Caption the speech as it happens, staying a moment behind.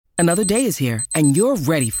Another day is here, and you're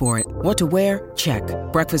ready for it. What to wear? Check.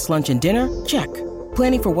 Breakfast, lunch, and dinner? Check.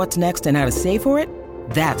 Planning for what's next and how to save for it?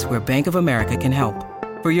 That's where Bank of America can help.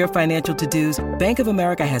 For your financial to-dos, Bank of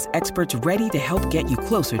America has experts ready to help get you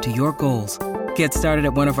closer to your goals. Get started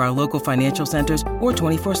at one of our local financial centers or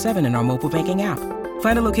 24/7 in our mobile banking app.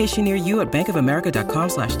 Find a location near you at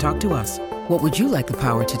bankofamerica.com/talktous. What would you like the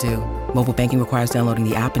power to do? Mobile banking requires downloading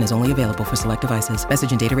the app and is only available for select devices.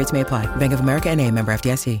 Message and data rates may apply. Bank of America N.A., member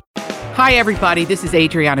FDIC. Hi, everybody. This is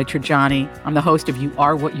Adriana Trajani. I'm the host of You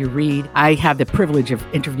Are What You Read. I have the privilege of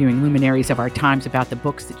interviewing luminaries of our times about the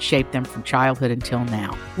books that shaped them from childhood until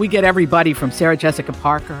now. We get everybody from Sarah Jessica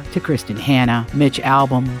Parker to Kristen Hanna, Mitch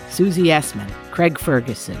Albom, Susie Essman, Craig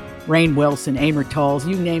Ferguson, Rainn Wilson, Amor Tolls,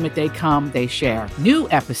 you name it, they come, they share. New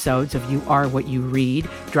episodes of You Are What You Read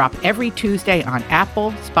drop every Tuesday on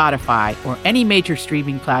Apple, Spotify, or any major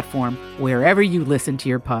streaming platform wherever you listen to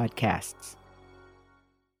your podcasts.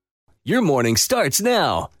 Your morning starts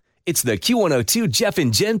now. It's the Q102 Jeff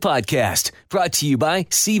and Jen podcast brought to you by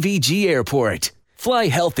CVG Airport. Fly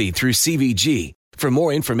healthy through CVG. For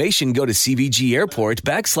more information, go to CVG Airport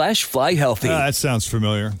 /fly healthy. That sounds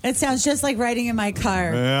familiar. It sounds just like riding in my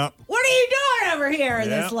car. Yeah. What are you doing over here in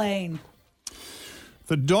this lane?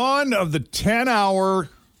 The dawn of the 10-hour,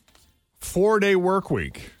 4-day work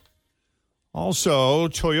week. Also,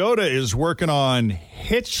 Toyota is working on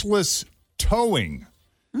hitchless towing.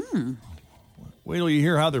 Wait till you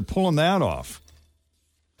hear how they're pulling that off.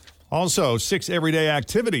 Also, 6 everyday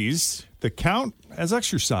activities that count as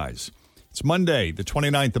exercise. It's Monday, the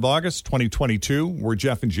 29th of August, 2022. We're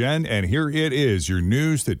Jeff and Jen, and here it is, your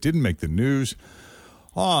news that didn't make the news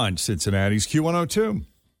on Cincinnati's Q102.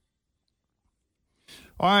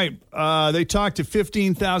 All right, they talked to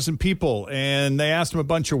 15,000 people, and they asked them a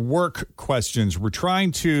bunch of work questions. We're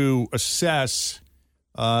trying to assess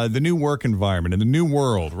the new work environment in the new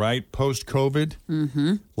world, right? Post-COVID.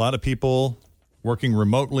 Mm-hmm. A lot of people working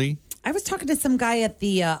remotely. I was talking to some guy at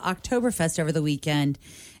the Oktoberfest over the weekend,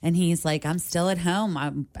 and he's like, I'm still at home.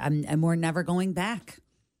 I'm we're never going back.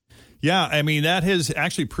 Yeah, I mean, that has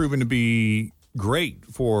actually proven to be great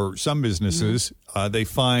for some businesses. Mm-hmm. They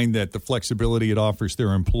find that the flexibility it offers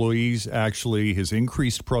their employees actually has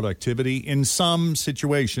increased productivity in some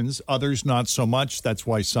situations, others not so much. That's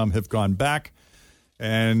why some have gone back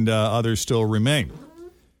and others still remain.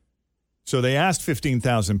 So they asked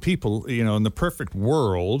 15,000 people, in the perfect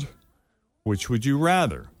world, which would you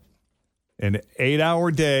rather? An 8-hour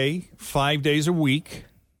day, 5 days a week,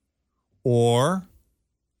 or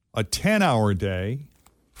a 10-hour day,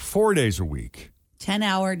 4 days a week?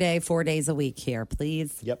 10-hour day, 4 days a week here,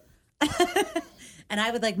 please. Yep. And I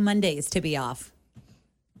would like Mondays to be off.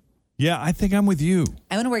 Yeah, I think I'm with you.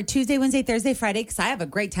 I want to work Tuesday, Wednesday, Thursday, Friday, because I have a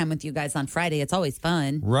great time with you guys on Friday. It's always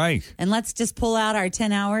fun. Right. And let's just pull out our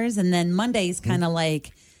 10 hours, and then Monday's kind of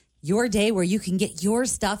like your day where you can get your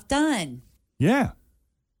stuff done. Yeah.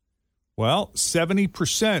 Well,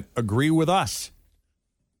 70% agree with us.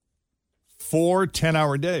 4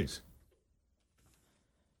 10-hour days.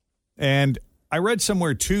 And I read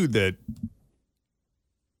somewhere, too, that,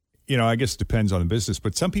 I guess it depends on the business,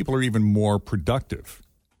 but some people are even more productive.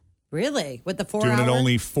 Really? With the 4 doing hour? it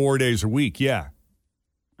only 4 days a week, yeah.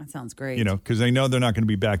 That sounds great. Because they know they're not going to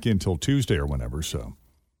be back in till Tuesday or whenever, so.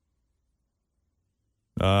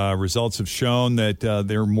 Results have shown that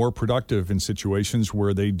they're more productive in situations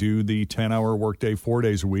where they do the 10-hour workday 4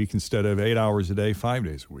 days a week instead of 8 hours a day, 5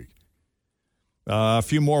 days a week. A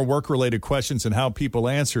few more work-related questions and how people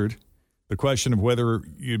answered. The question of whether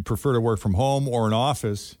you'd prefer to work from home or an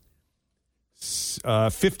office.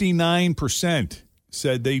 59%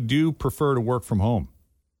 said they do prefer to work from home.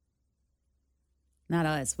 Not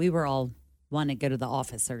us. We were all want to go to the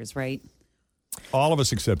officers, right? All of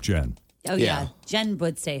us except Jen. Oh, yeah. Jen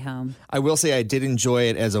would stay home. I will say I did enjoy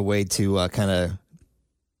it as a way to kind of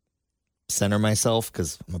center myself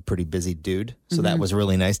because I'm a pretty busy dude. So that was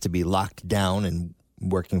really nice to be locked down and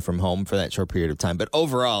working from home for that short period of time. But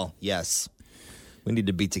overall, yes, we need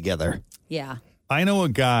to be together. Yeah. I know a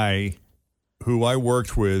guy who I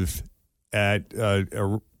worked with at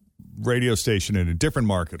a radio station in a different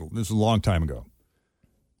market. This was a long time ago.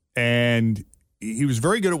 And he was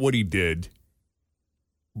very good at what he did,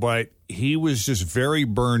 but he was just very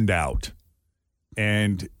burned out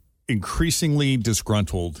and increasingly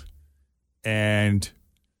disgruntled and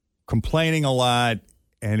complaining a lot.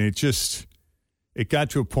 And it got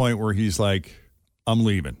to a point where he's like, I'm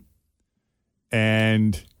leaving.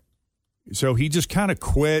 And so he just kind of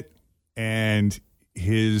quit, and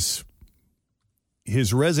his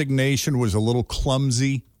resignation was a little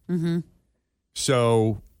clumsy. Mm-hmm.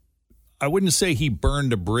 So I wouldn't say he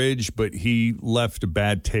burned a bridge, but he left a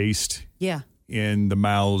bad taste Yeah. in the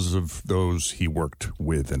mouths of those he worked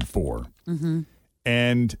with and for. Mm-hmm.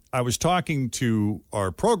 And I was talking to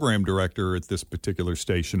our program director at this particular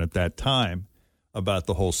station at that time about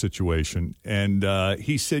the whole situation. And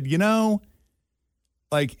he said,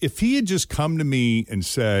 like, if he had just come to me and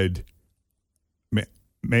said,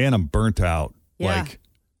 man, I'm burnt out. Yeah. Like,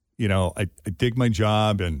 I dig my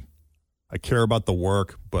job and I care about the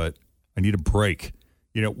work, but I need a break.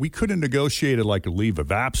 We could have negotiated like a leave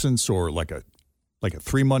of absence or like a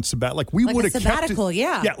 3-month sabbatical. Like we would have sabbatical, kept it,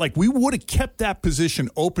 yeah. Yeah, like we would have kept that position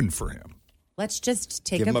open for him. Let's just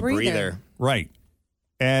take Give him a breather. Right.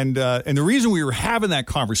 And the reason we were having that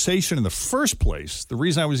conversation in the first place, the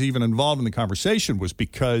reason I was even involved in the conversation was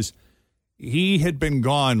because he had been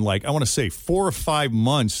gone, like, I want to say 4 or 5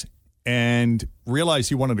 months and realized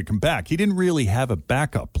he wanted to come back. He didn't really have a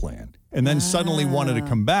backup plan and then suddenly wanted to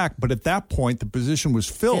come back. But at that point, the position was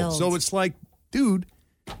filled. So it's like, dude.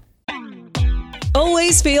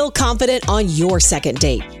 Always feel confident on your second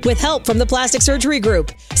date. With help from the Plastic Surgery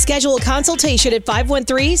Group. Schedule a consultation at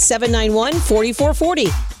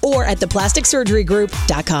 513-791-4440 or at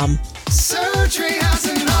theplasticsurgerygroup.com. Surgery has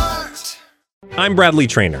an art. I'm Bradley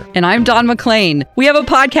Trainer. And I'm Don McClain. We have a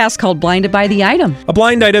podcast called Blinded by the Item. A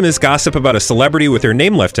blind item is gossip about a celebrity with their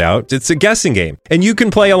name left out. It's a guessing game, and you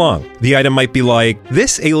can play along. The item might be like,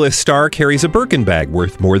 this A-list star carries a Birkin bag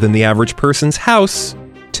worth more than the average person's house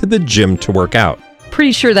to the gym to work out.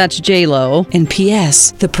 Pretty sure that's J-Lo. And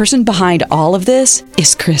P.S. the person behind all of this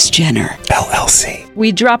is Kris Jenner, LLC.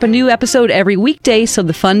 We drop a new episode every weekday so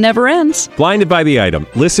the fun never ends. Blinded by the Item.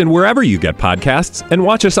 Listen wherever you get podcasts and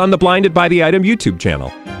watch us on the Blinded by the Item YouTube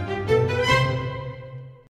channel.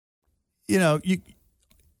 You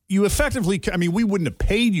effectively, we wouldn't have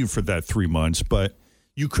paid you for that 3 months, but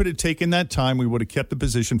you could have taken that time. We would have kept the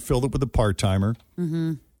position, filled it with a part-timer.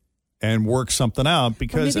 Mm-hmm. And work something out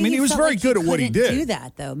because, he was very good at what he did. Do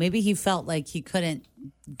that, though. Maybe he felt like he couldn't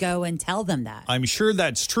go and tell them that. I'm sure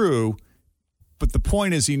that's true, but the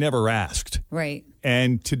point is he never asked. Right.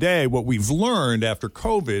 And today, what we've learned after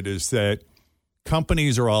COVID is that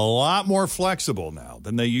companies are a lot more flexible now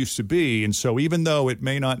than they used to be. And so even though it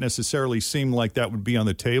may not necessarily seem like that would be on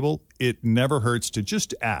the table, it never hurts to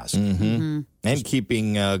just ask. Mm-hmm. Mm-hmm. And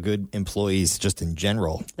keeping good employees just in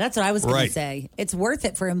general. That's what I was going to say. It's worth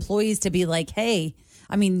it for employees to be like, hey,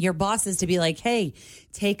 your bosses to be like, hey,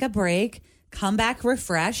 take a break, come back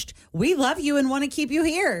refreshed. We love you and want to keep you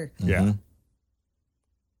here. Yeah.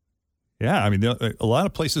 Yeah. A lot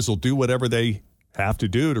of places will do whatever they have to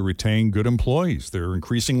do to retain good employees. They're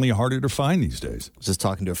increasingly harder to find these days. I was just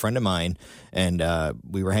talking to a friend of mine, and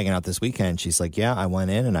we were hanging out this weekend. She's like, yeah, I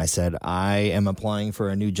went in and I said, I am applying for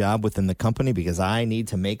a new job within the company because I need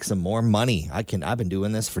to make some more money. I've been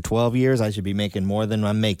doing this for 12 years. I should be making more than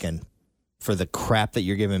I'm making for the crap that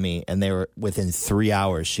you're giving me. And they were within 3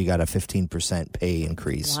 hours, she got a 15% pay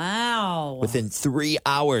increase. Wow. Within 3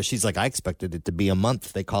 hours. She's like, I expected it to be a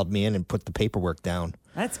month. They called me in and put the paperwork down.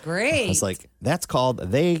 That's great. I was like, that's called,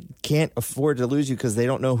 they can't afford to lose you because they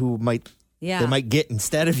don't know who they might get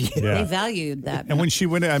instead of you. Yeah. They valued that. And when she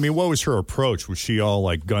went in, what was her approach? Was she all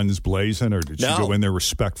like guns blazing, or did she go in there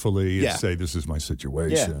respectfully and say, this is my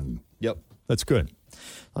situation? Yeah. Yep. That's good.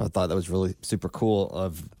 I thought that was really super cool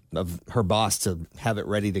of her boss to have it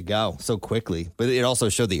ready to go so quickly. But it also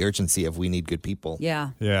showed the urgency of we need good people. Yeah.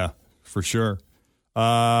 Yeah, for sure.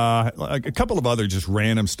 Like a couple of other just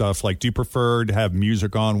random stuff, like, do you prefer to have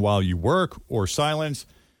music on while you work or silence?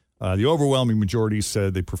 The overwhelming majority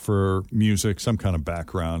said they prefer music, some kind of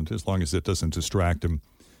background, as long as it doesn't distract them.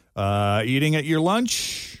 Eating your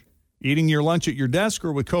lunch at your desk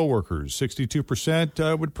or with coworkers.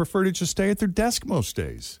 62% would prefer to just stay at their desk most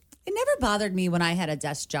days. It never bothered me when I had a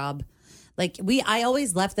desk job. Like I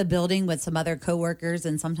always left the building with some other coworkers,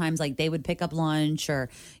 and sometimes like they would pick up lunch, or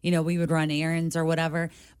we would run errands or whatever.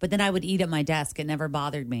 But then I would eat at my desk. It never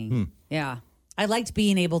bothered me. Yeah, I liked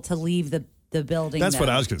being able to leave the building. That's what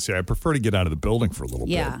I was going to say. I prefer to get out of the building for a little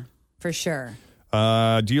bit. Yeah, for sure.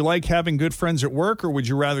 Do you like having good friends at work, or would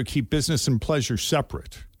you rather keep business and pleasure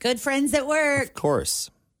separate? Good friends at work, of course.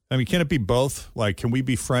 Can it be both? Like, can we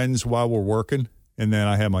be friends while we're working, and then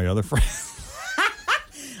I have my other friends?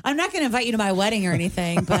 I'm not going to invite you to my wedding or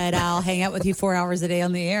anything, but I'll hang out with you 4 hours a day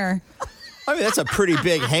on the air. That's a pretty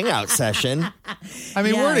big hangout session.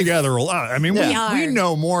 We're together a lot. We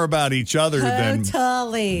know more about each other than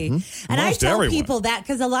totally. Mm-hmm. And I tell everyone. people that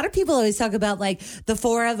because a lot of people always talk about like the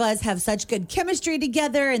four of us have such good chemistry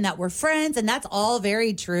together and that we're friends, and that's all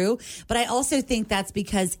very true. But I also think that's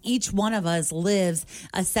because each one of us lives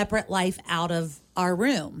a separate life out of our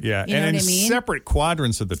room. Yeah, You know and what in I mean? separate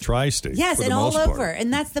quadrants of the tri-state. Yes, for and the all most over. part.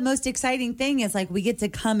 And that's the most exciting thing is like we get to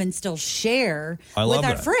come and still share I with love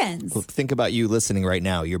our that. friends. Well, think about you listening right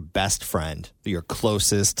now. Your best friend, your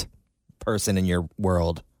closest person in your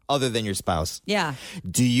world, other than your spouse. Yeah,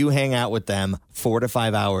 Do you hang out with them 4 to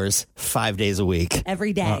 5 hours, 5 days a week?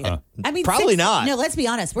 every day. I mean, Probably not. No, let's be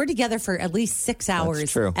honest. We're together for at least 6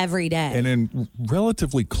 hours true. every day. And in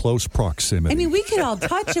relatively close proximity. I mean, we could all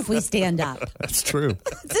touch if we stand up. That's true.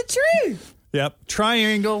 It's the truth. Yep.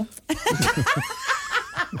 Triangle.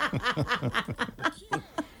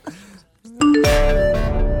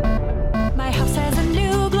 My house has a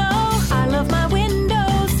new glow. I love my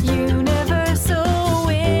windows. Universal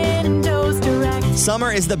Windows Direct.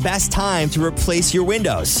 Summer is the best time to replace your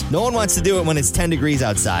windows. No one wants to do it when it's 10 degrees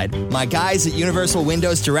outside. My guys at Universal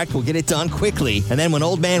Windows Direct will get it done quickly. And then when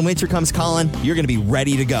Old Man Winter comes calling, you're going to be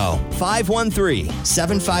ready to go.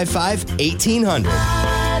 513-755-1800.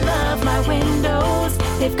 I love my windows.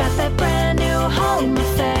 They've got that brand new home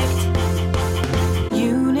effect.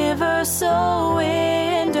 Universal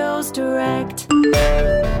Windows Direct.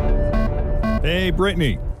 Hey,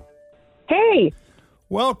 Brittany. Hey.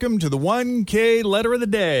 Welcome to the 1K letter of the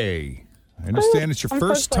day. I understand it's your I'm so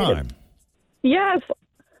first excited. time. Yes.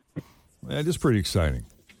 That is pretty exciting.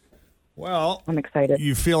 Well, I'm excited.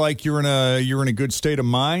 you feel like you're in a good state of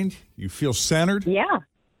mind? You feel centered? Yeah.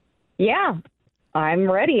 Yeah. I'm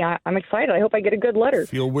ready. I'm excited. I hope I get a good letter.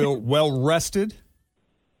 Feel well rested?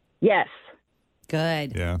 Yes.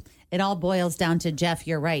 Good. Yeah. It all boils down to Jeff.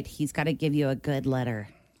 You're right. He's got to give you a good letter.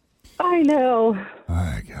 I know.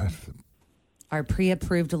 I got the Our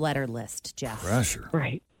pre-approved letter list, Jeff. pressure.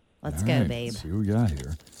 Right. Let's All go, right, babe. Let's see what we got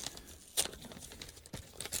here.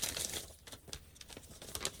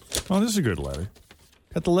 Oh, this is a good letter.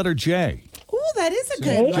 Got the letter J. Ooh, that is a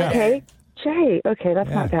Jay, good letter. okay. Jay. Okay, that's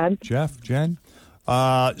not bad. Jeff, Jen.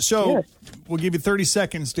 So Yes. we'll give you 30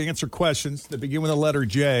 seconds to answer questions that begin with the letter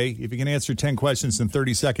J. If you can answer 10 questions in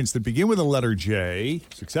 30 seconds that begin with the letter J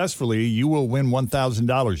successfully, you will win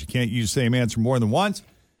 $1,000. You can't use the same answer more than once.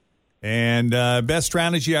 And best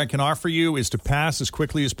strategy I can offer you is to pass as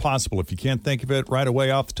quickly as possible. If you can't think of it right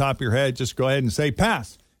away off the top of your head, just go ahead and say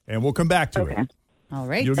pass, and we'll come back to it. All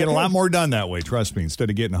right. You'll get a lot more done that way, trust me, instead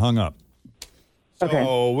of getting hung up.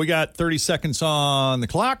 So we got 30 seconds on the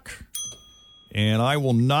clock, and I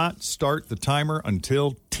will not start the timer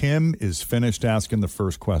until Tim is finished asking the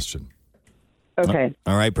first question. Okay.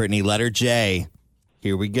 All right, Brittany, letter J.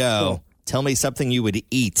 Here we go. Cool. Tell me something you would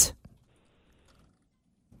eat.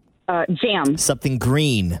 Jam. Something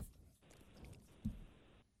green.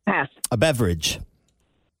 Pass. A beverage.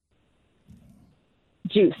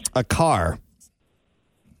 Juice. A car.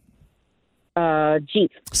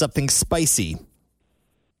 Jeep. Something spicy.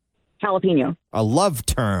 Jalapeno. A love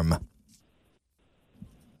term.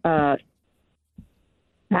 Pass.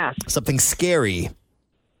 Something scary.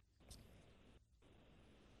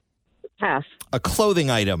 Pass. A clothing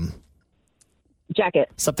item. Jacket.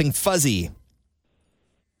 Something fuzzy.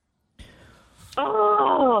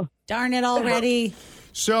 Oh. Darn it already.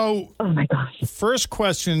 So, oh my gosh. First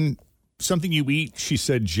question, something you eat, she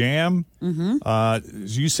said jam. Mm-hmm.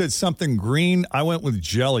 You said something green. I went with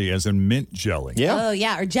jelly, as in mint jelly. Oh,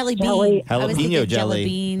 yeah. Or jelly bean. Jelly. I was thinking Jalapeno jelly jelly.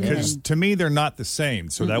 bean. Because and- to me, they're not the same.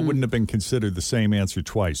 So that wouldn't have been considered the same answer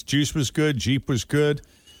twice. Juice was good. Jeep was good.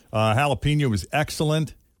 Jalapeno was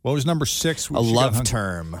excellent. What was number 6? A love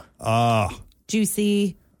term.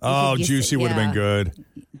 Juicy. Oh, You could- juicy would have been yeah. good.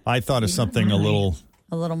 I thought of something a little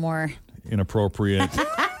A little more. inappropriate.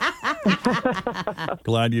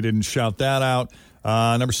 Glad you didn't shout that out.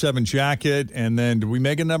 Number 7, jacket. And then did we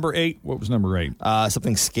make a number 8? What was number 8?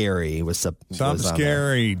 Something scary was Something was on there.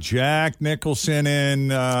 scary. Jack Nicholson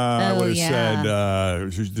in, I would have said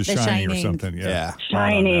The Shining or Shining. something. Yeah.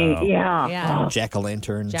 Shining. I don't know. Yeah. Yeah.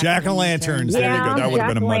 Jack-o'-lantern. Jack-o'-lanterns. There you go. That would have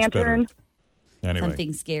been a much better. Jack-o'-lantern. Anyway.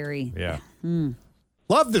 Something scary. Yeah.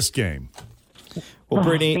 Love this game. Well, Oh,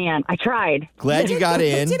 Brittany, man, I tried. glad you got You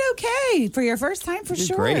in. did okay for your first time for did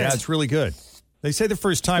sure. great. Yeah, it's really good. They say the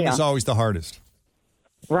first time is always the hardest.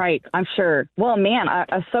 Right, I'm sure. Well, man,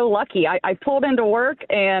 I'm so lucky. I pulled into work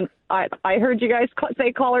and I heard you guys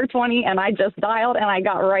say caller 20 and I just dialed and I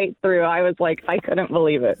got right through. I was like, I couldn't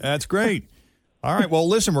believe it. That's great. All right. Well,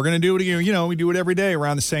 listen, we're going to do it again. You know, we do it every day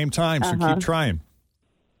around the same time, so keep trying.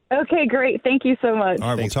 Okay, great. Thank you so much. All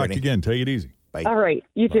right. Thanks, we'll talk Brittany. again. Take it easy. Bye. All right,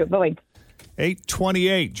 you too. Bye-bye.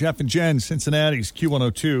 8:28, Jeff and Jen, Cincinnati's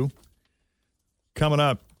Q102. Coming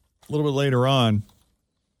up a little bit later on,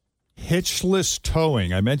 hitchless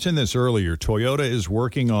towing. I mentioned this earlier. Toyota is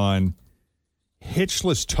working on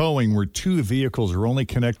hitchless towing where two vehicles are only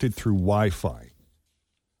connected through Wi-Fi.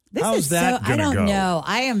 This How's is that I gonna don't go? know.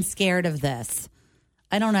 I am scared of this.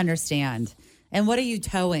 I don't understand. And what are you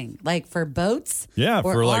towing? Like for boats? Yeah,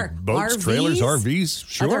 Or for like boats, trailers, RVs.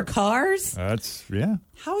 Sure. Other cars? That's, yeah.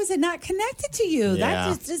 How is it not connected to you? Yeah.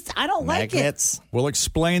 That's just I don't like it. Magnets. We'll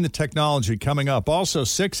explain the technology coming up. Also,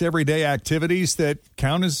 6 everyday activities that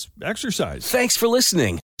count as exercise. Thanks for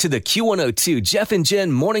listening to the Q102 Jeff and Jen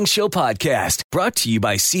Morning Show podcast, brought to you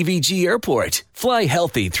by CVG Airport. Fly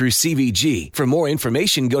healthy through CVG. For more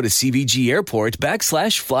information, go to CVG Airport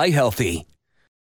 /fly healthy.